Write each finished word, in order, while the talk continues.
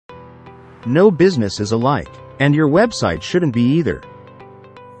No business is alike, and your website shouldn't be either.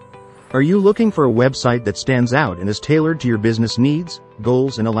 Are you looking for a website that stands out and is tailored to your business needs,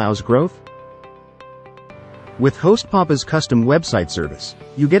 goals, and allows growth? With HostPapa's custom website service,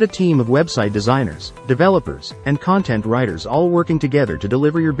 you get a team of website designers, developers, and content writers all working together to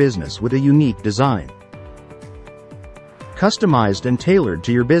deliver your business with a unique design. Customized and tailored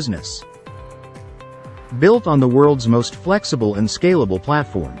to your business. Built on the world's most flexible and scalable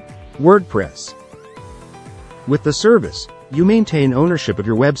platform, WordPress. With the service, you maintain ownership of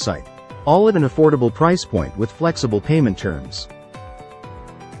your website, all at an affordable price point with flexible payment terms.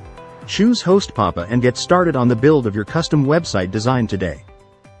 Choose HostPapa and get started on the build of your custom website design today.